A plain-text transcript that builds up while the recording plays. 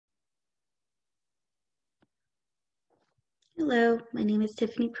Hello, my name is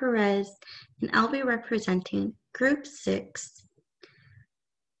Tiffany Perez, and I'll be representing Group 6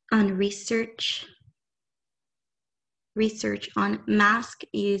 on research on mask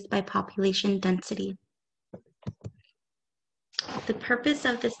used by population density. The purpose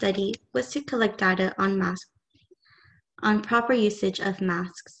of the study was to collect data on proper usage of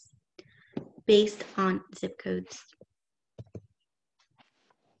masks based on zip codes.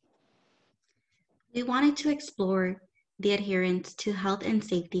 We wanted to explore the adherence to health and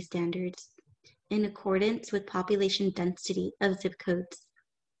safety standards in accordance with population density of zip codes.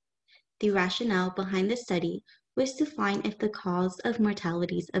 The rationale behind the study was to find if the cause of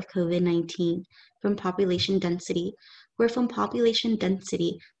mortalities of COVID-19 from population density were from population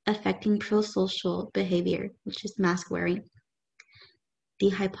density affecting prosocial behavior, which is mask wearing. The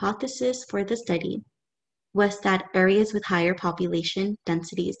hypothesis for the study was that areas with higher population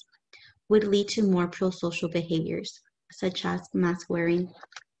densities would lead to more prosocial behaviors, such as mask wearing.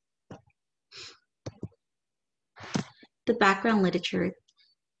 The background literature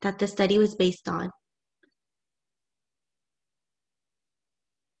that the study was based on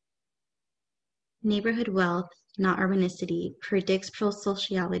neighborhood wealth, not urbanicity, predicts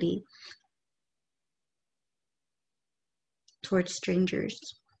prosociality towards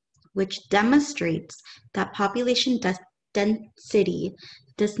strangers, which demonstrates that population density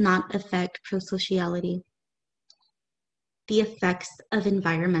does not affect prosociality. The effects of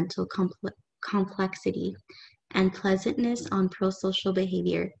environmental complexity and pleasantness on prosocial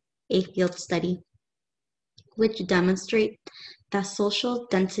behavior, a field study, which demonstrates that social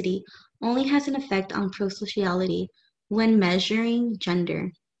density only has an effect on prosociality when measuring gender.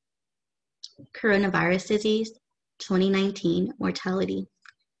 Coronavirus disease, 2019 mortality.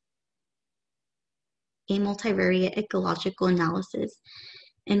 A multivariate ecological analysis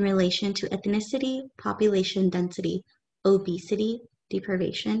in relation to ethnicity, population density, obesity,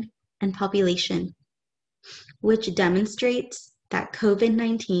 deprivation, and population, which demonstrates that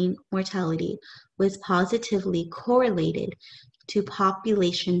COVID-19 mortality was positively correlated to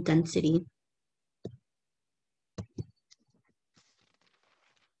population density.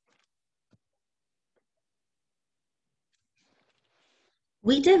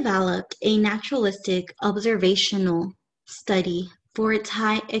 We developed a naturalistic observational study for its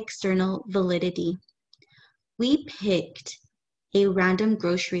high external validity. We picked a random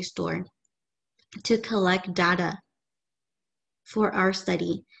grocery store to collect data for our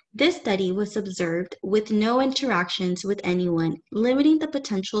study. This study was observed with no interactions with anyone, limiting the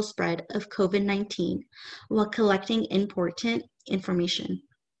potential spread of COVID-19 while collecting important information.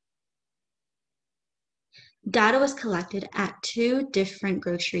 Data was collected at 2 different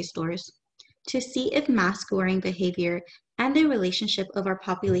grocery stores to see if mask-wearing behavior and the relationship of our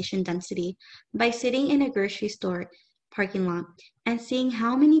population density by sitting in a grocery store parking lot and seeing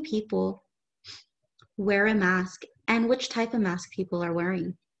how many people wear a mask and which type of mask people are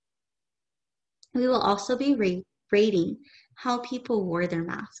wearing. We will also be rating how people wore their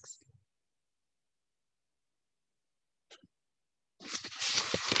masks.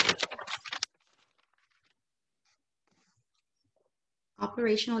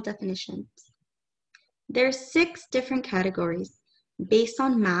 Operational definitions. There are 6 different categories based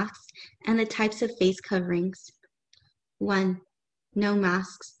on masks and the types of face coverings. 1. No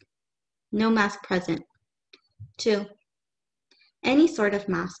masks. No mask present. 2. Any sort of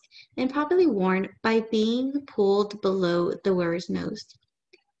mask, improperly worn by being pulled below the wearer's nose.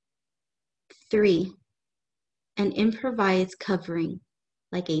 3. An improvised covering,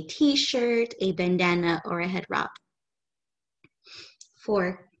 like a t-shirt, a bandana, or a head wrap.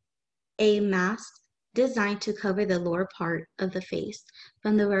 4. A mask designed to cover the lower part of the face,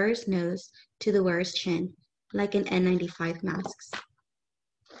 from the wearer's nose to the wearer's chin, like an N95 masks.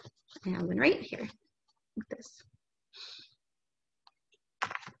 I have one right here, like this.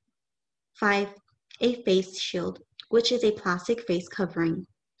 5. A face shield, which is a plastic face covering,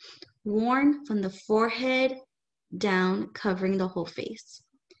 worn from the forehead down, covering the whole face.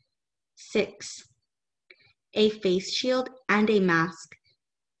 6. A face shield and a mask,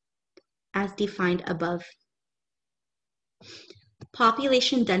 as defined above.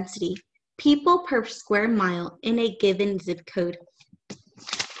 Population density, people per square mile in a given zip code.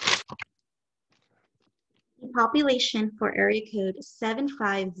 The population for area code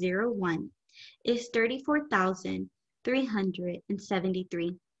 7501 is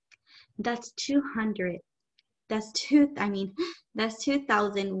 34,373. That's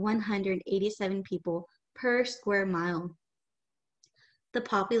 2,187 people per square mile. The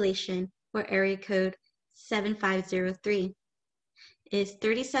population for area code 7503 is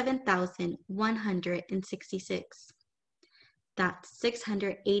 37,166. That's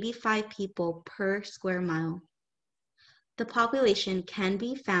 685 people per square mile. The population can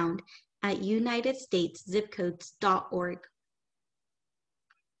be found at unitedstateszipcodes.org.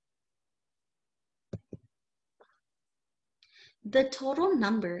 The total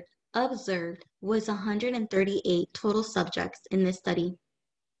number observed was 138 total subjects in this study,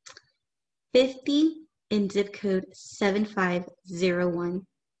 50 in zip code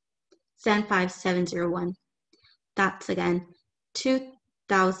 75701. That's again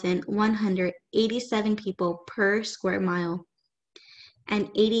 2,187 people per square mile, and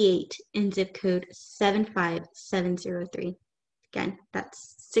 88 in zip code 75703. Again,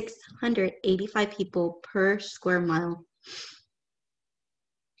 that's 685 people per square mile.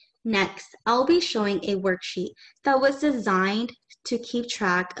 Next, I'll be showing a worksheet that was designed to keep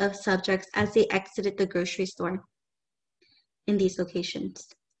track of subjects as they exited the grocery store in these locations.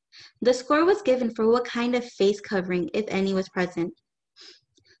 The score was given for what kind of face covering, if any, was present.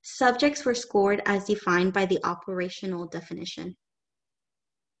 Subjects were scored as defined by the operational definition.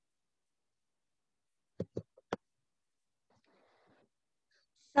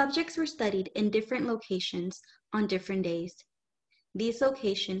 Subjects were studied in different locations on different days. These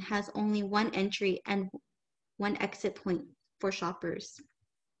locations has only one entry and one exit point for shoppers.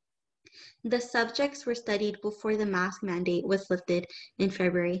 The subjects were studied before the mask mandate was lifted in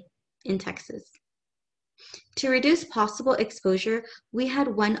February in Texas. To reduce possible exposure, we had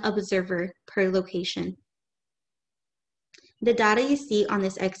one observer per location. The data you see on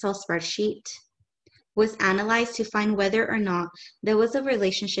this Excel spreadsheet was analyzed to find whether or not there was a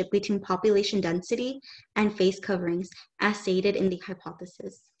relationship between population density and face coverings as stated in the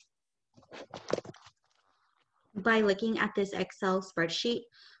hypothesis. By looking at this Excel spreadsheet,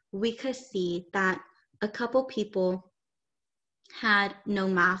 we could see that a couple people had no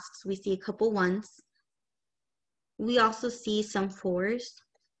masks. We see a couple ones. We also see some fours,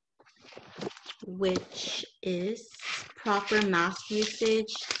 which is proper mask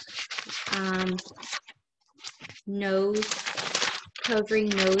usage, nose, covering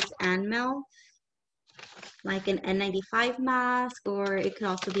nose and mouth, like an N95 mask, or it could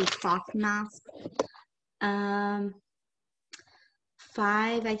also be a cloth mask. 5,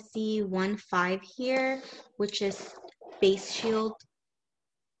 I see 5 here, which is face shield.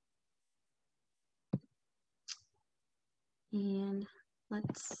 And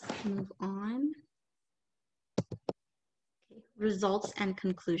let's move on. Okay, results and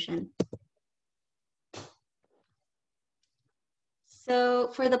conclusion.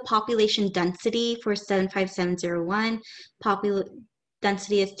 So for the population density for 75701,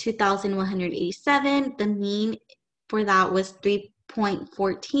 density is 2,187. The mean for that was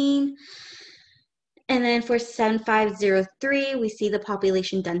 3.14. And then for 7503, we see the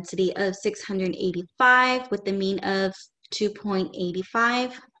population density of 685 with the mean of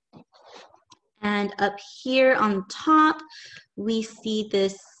 2.85. And up here on top, we see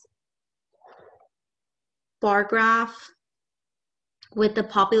this bar graph with the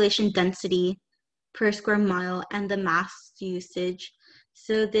population density per square mile and the mask usage.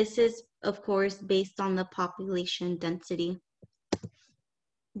 So this is, of course, based on the population density.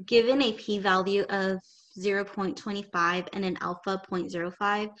 Given a p-value of 0.25 and an alpha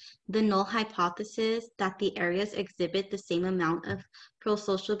 0.05, the null hypothesis that the areas exhibit the same amount of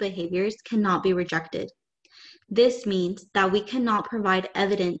prosocial behaviors cannot be rejected. This means that we cannot provide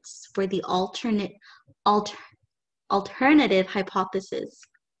evidence for the alternative hypothesis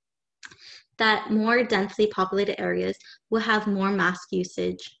that more densely populated areas will have more mask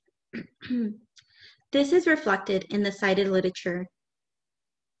usage. This is reflected in the cited literature,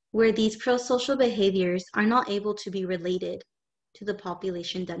 where these prosocial behaviors are not able to be related to the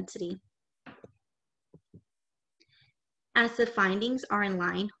population density. As the findings are in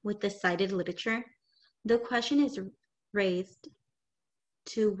line with the cited literature, the question is raised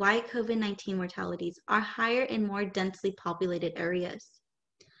to why COVID-19 mortalities are higher in more densely populated areas.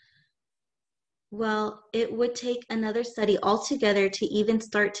 Well, it would take another study altogether to even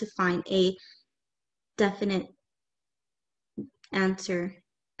start to find a definite answer,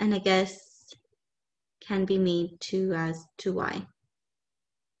 and I guess can be made as to why.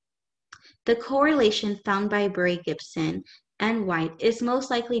 The correlation found by Bray-Gibson and White is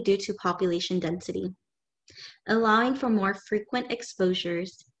most likely due to population density, allowing for more frequent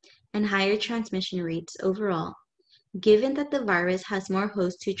exposures and higher transmission rates overall, given that the virus has more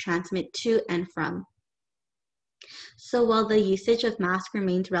hosts to transmit to and from. So while the usage of masks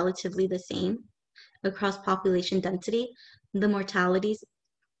remains relatively the same across population density, the mortalities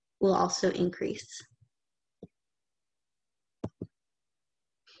will also increase.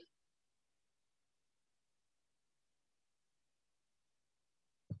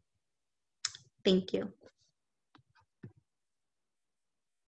 Thank you.